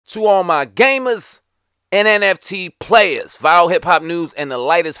To all my gamers and NFT players, Viral Hip Hop News and the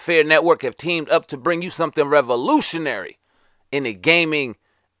Lightest Fair Network have teamed up to bring you something revolutionary in the gaming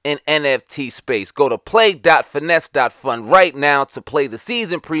and NFT space. Go to play.finesse.fun right now to play the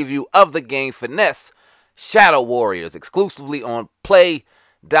season preview of the game Finesse Shadow Warriors exclusively on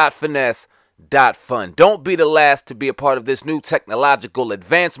play.finesse.fun. Don't be the last to be a part of this new technological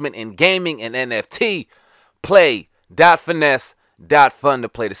advancement in gaming and NFT. Play.finesse.fun to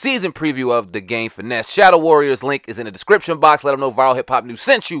play the season preview of the game Finesse Shadow Warriors. Link is in the description box. Let them know Viral Hip Hop News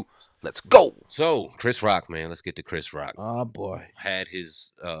sent you. Let's go. So, Chris Rock, man. Let's get to Chris Rock. Oh, boy. Had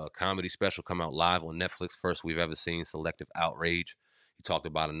his comedy special come out live on Netflix. First we've ever seen, Selective Outrage. He talked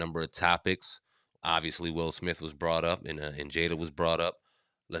about a number of topics. Obviously, Will Smith was brought up, and Jada was brought up.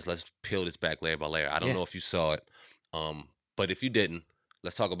 Let's peel this back layer by layer. I don't know if you saw it, but if you didn't,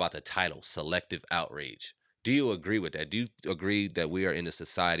 let's talk about the title, Selective Outrage. Do you agree with that? Do you agree that we are in a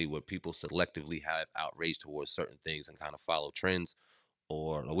society where people selectively have outrage towards certain things and kind of follow trends?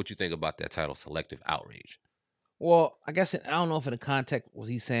 Or what you think about that title, Selective Outrage? Well, I guess I don't know if in the context was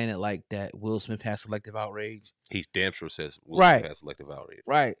he saying it like that Will Smith has selective outrage. He damn sure says Will Right. Smith has selective outrage.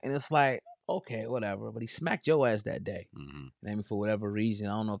 Right. And it's like, okay, whatever. But he smacked your ass that day. Mm-hmm. I mean, for whatever reason.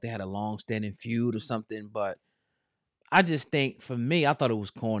 I don't know if they had a long-standing feud or something, but I just think, for me, I thought it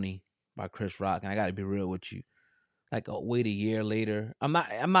was corny by Chris Rock, and I got to be real with you. Like, wait a year later.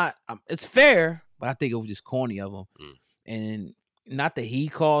 It's fair, but I think it was just corny of him. And not that he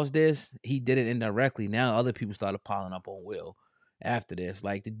caused this, he did it indirectly. Now other people started piling up on Will after this.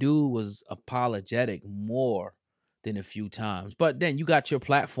 Like, the dude was apologetic more than a few times. But then you got your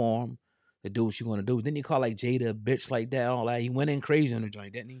platform to do what you're going to do. Didn't he call like Jada a bitch like that? All that. He went in crazy on the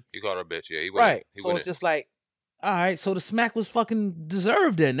joint, didn't he? He called her a bitch, yeah. He went Right. in. So it's just like, all right, so the smack was fucking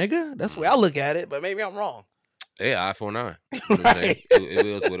deserved then, nigga. That's the way I look at it, but maybe I'm wrong. Yeah, eye for an eye. You know what I'm saying? It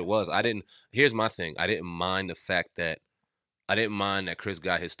was what it was. Here's my thing. I didn't mind the fact that Chris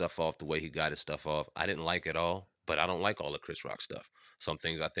got his stuff off the way he got his stuff off. I didn't like it all, but I don't like all the Chris Rock stuff. Some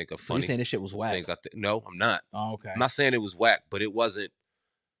things I think are So funny. you saying this shit was whack? No, I'm not. Oh, okay. I'm not saying it was whack, but it wasn't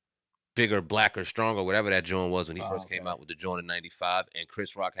bigger, blacker, stronger, whatever that joint was when he first came out with the joint in 95. And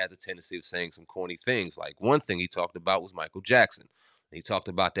Chris Rock has a tendency of saying some corny things. Like, one thing he talked about was Michael Jackson. He talked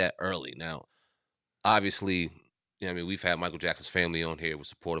about that early. Now, obviously, we've had Michael Jackson's family on here, was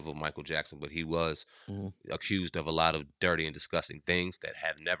supportive of Michael Jackson, but he was accused of a lot of dirty and disgusting things that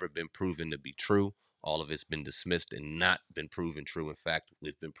have never been proven to be true. All of it's been dismissed and not been proven true. In fact,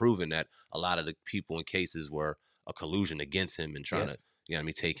 it's been proven that a lot of the people in cases were a collusion against him and trying to,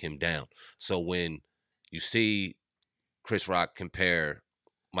 take him down. So when you see Chris Rock compare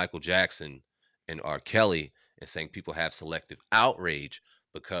Michael Jackson and R. Kelly and saying people have selective outrage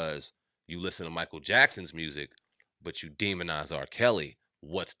because you listen to Michael Jackson's music, but you demonize R. Kelly,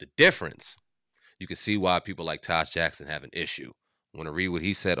 what's the difference? You can see why people like Taj Jackson have an issue. I want to read what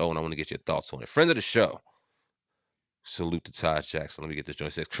he said. Oh, and I want to get your thoughts on it. Friend of the show. Salute to Taj Jackson. Let me get this joint.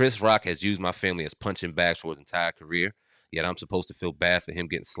 It says, Chris Rock has used my family as punching bags for his entire career, yet I'm supposed to feel bad for him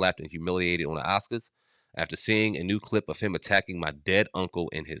getting slapped and humiliated on the Oscars. After seeing a new clip of him attacking my dead uncle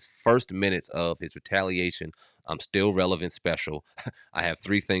in his first minutes of his Retaliation-I'm Still Relevant special, I have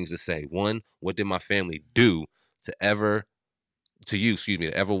three things to say. One, what did my family do to ever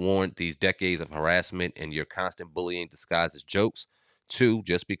warrant these decades of harassment and your constant bullying disguised as jokes? Two,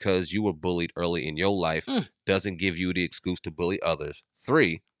 just because you were bullied early in your life doesn't give you the excuse to bully others.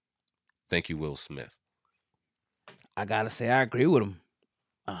 Three, thank you, Will Smith. I gotta say, I agree with him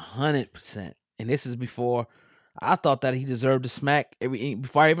 100%. And this is before I thought that he deserved to smack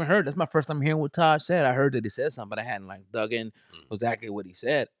before I even heard. That's my first time hearing what Taj said. I heard that he said something, but I hadn't dug in exactly what he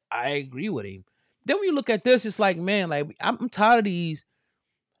said. I agree with him. Then when you look at this, it's like, man, I'm tired of these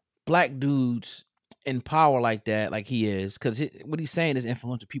black dudes in power like that, like he is, because what he's saying is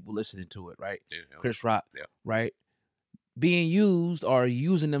influential people listening to it, right? Yeah. Chris Rock, right? Being used or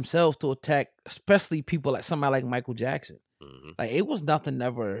using themselves to attack, especially people like somebody like Michael Jackson. Like, it was nothing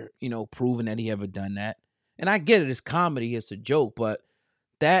ever, proven that he ever done that. And I get it, it's comedy, it's a joke, but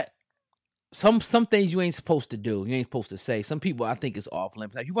that some things you ain't supposed to do, you ain't supposed to say. Some people, I think, it's off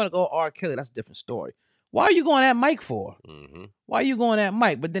limits. Like, if you want to go R. Kelly, that's a different story. Why are you going at Mike for? Why are you going at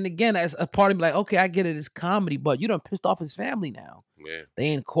Mike? But then again, as a part of me, like, okay, I get it, it's comedy, but you done pissed off his family now. Yeah.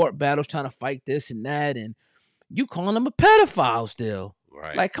 They in court battles trying to fight this and that, and you calling him a pedophile still.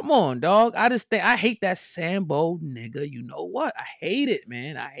 Right. Like, come on, dog. I hate that Sambo nigga. You know what? I hate it,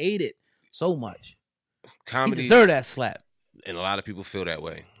 man. I hate it so much. Comedy, he deserved that slap. And a lot of people feel that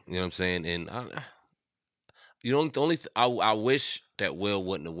way. You know what I'm saying? And I wish that Will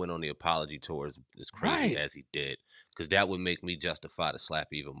wouldn't have went on the apology tour as crazy as he did. because that would make me justify the slap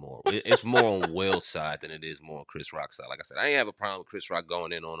even more. It's more on Will's side than it is more on Chris Rock's side. Like I said, I ain't have a problem with Chris Rock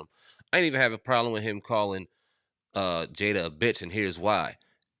going in on him. I ain't even have a problem with him calling Jada a bitch, and here's why.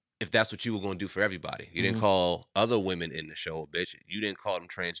 If that's what you were going to do for everybody. You didn't call other women in the show a bitch. You didn't call them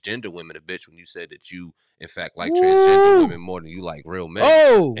transgender women a bitch when you said that you, in fact, like transgender women more than you like real men.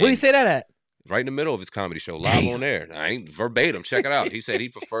 Oh, where do you say that at? Right in the middle of his comedy show, live on air. I ain't verbatim. Check it out. He said he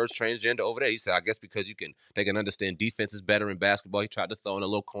prefers transgender over there. He said, I guess because they can understand defense is better in basketball. He tried to throw in a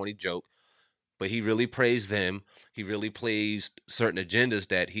little corny joke, but he really praised them. He really praised certain agendas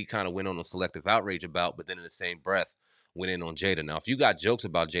that he kind of went on a selective outrage about, but then in the same breath went in on Jada. Now, if you got jokes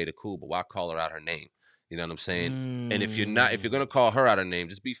about Jada, cool, but why call her out her name? You know what I'm saying? And if you're gonna call her out her name,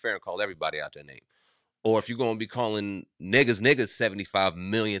 just be fair and call everybody out their name. Or if you're going to be calling niggas 75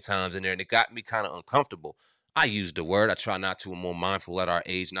 million times in there, and it got me kind of uncomfortable. I use the word. I try not to. I'm more mindful at our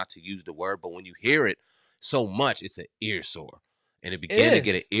age not to use the word. But when you hear it so much, it's an ear sore. And it began to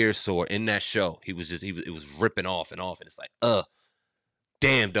get an ear sore in that show. It was ripping off. And it's like,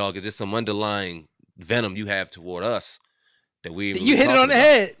 damn, dog, is there some underlying venom you have toward us that we you hit it on the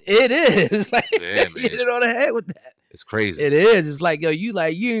head. It is. Like, yeah, man. You hit it on the head with that. It's crazy. It is. It's like, yo, you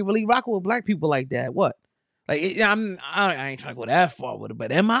ain't really rocking with black people like that. What? Like, I ain't trying to go that far with it,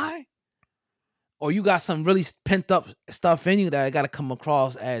 but am I? Or you got some really pent up stuff in you that I got to come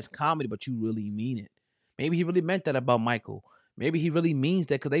across as comedy, but you really mean it. Maybe he really meant that about Michael. Maybe he really means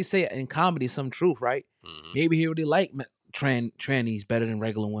that because they say in comedy some truth, right? Maybe he really like trannies better than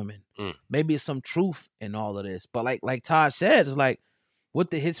regular women. Maybe it's some truth in all of this. But like Taj said, it's like,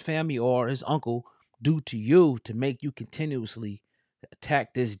 what did his family or his uncle do to you to make you continuously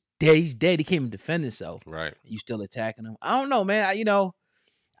attack this day? He's dead. He can't even defend himself. Right. You still attacking him. I don't know, man.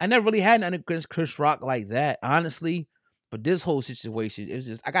 I never really had nothing against Chris Rock like that, honestly. But this whole situation, it's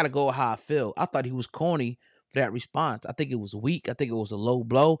just, I got to go with how I feel. I thought he was corny for that response. I think it was weak. I think it was a low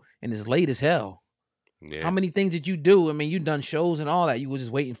blow, and it's late as hell. Yeah. How many things did you do? I mean, you done shows and all that. You was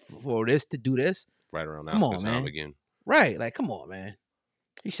just waiting for this to do this. Right around come on, time man. Again. Right. Like, come on, man.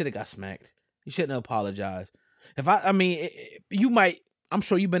 He should have got smacked. He shouldn't have apologized. I'm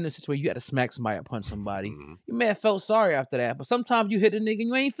sure you've been in a situation you had to smack somebody or punch somebody. You may have felt sorry after that, but sometimes you hit a nigga and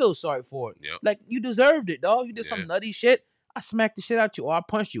you ain't feel sorry for it. Yep. Like, you deserved it, dog. You did some nutty shit. I smacked the shit out you or I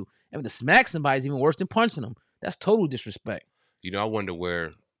punched you. And to smack somebody is even worse than punching them. That's total disrespect. I wonder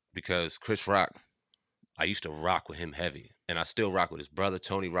where, because Chris Rock, I used to rock with him heavy, and I still rock with his brother,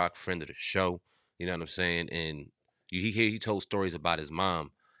 Tony Rock, friend of the show. You know what I'm saying? And he told stories about his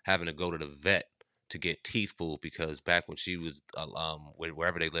mom having to go to the vet to get teeth pulled because back when she was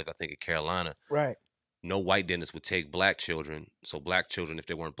wherever they lived, I think in Carolina, right? No white dentist would take black children. So black children, if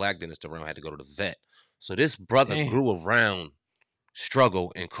they weren't black dentists around, had to go to the vet. So this brother grew around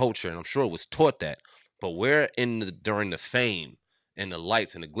struggle and culture, and I'm sure it was taught that. But we're during the fame and the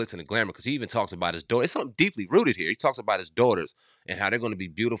lights and the glitz and the glamour, because he even talks about his daughter. It's something deeply rooted here. He talks about his daughters and how they're going to be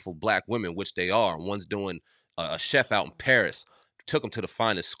beautiful black women, which they are. One's doing a chef out in Paris, took them to the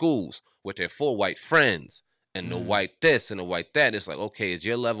finest schools with their 4 white friends and the white this and the white that. It's like, okay, is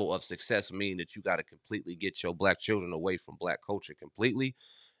your level of success mean that you got to completely get your black children away from black culture completely?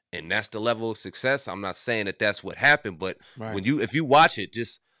 And that's the level of success. I'm not saying that that's what happened, but if you watch it,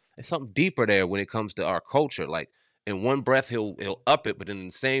 just it's something deeper there when it comes to our culture. Like, in one breath he'll up it, but in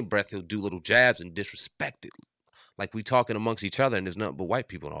the same breath he'll do little jabs and disrespect it. Like, we talking amongst each other and there's nothing but white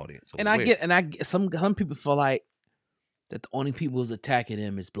people in the audience. So and I get some people feel like that the only people who's attacking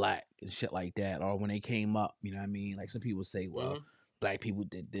him is black and shit like that. Or when they came up, you know what I mean? Like, some people say, well, black people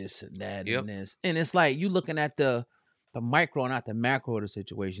did this and that and this. And it's like, you looking at the micro, not the macro of the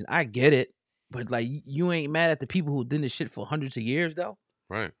situation. I get it. But, like, you ain't mad at the people who did this shit for hundreds of years, though.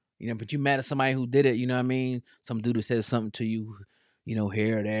 Right. You know, but you mad at somebody who did it, you know what I mean? Some dude who says something to you, you know,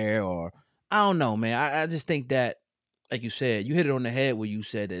 here or there, or I don't know, man. I just think that, like you said, you hit it on the head where you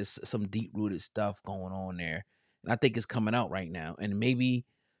said there's some deep-rooted stuff going on there. And I think it's coming out right now. And maybe,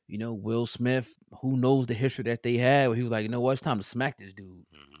 you know, Will Smith, who knows the history that they had, where he was like, you know what, it's time to smack this dude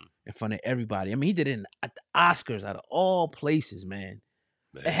in front of everybody. I mean, he did it at the Oscars, out of all places, man.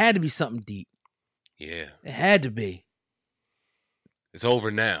 It had to be something deep. Yeah. It had to be. It's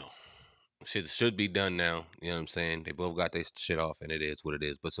over now. Shit should be done now. You know what I'm saying? They both got their shit off, and it is what it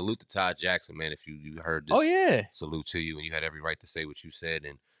is. But salute to Taj Jackson, man. If you heard this, salute to you, and you had every right to say what you said,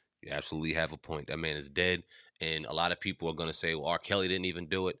 and you absolutely have a point. That man is dead, and a lot of people are gonna say, "Well, R. Kelly didn't even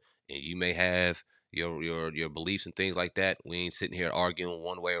do it," and you may have your beliefs and things like that. We ain't sitting here arguing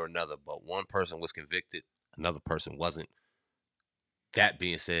one way or another. But one person was convicted, another person wasn't. That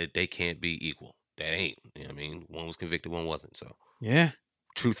being said, they can't be equal. That ain't. You know what I mean? One was convicted, one wasn't. So yeah.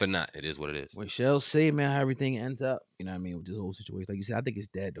 Truth or not, it is what it is. We shall see, man, how everything ends up. You know what I mean, with this whole situation. Like you said, I think it's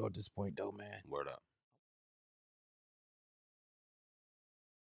dead though at this point, though, man. Word up.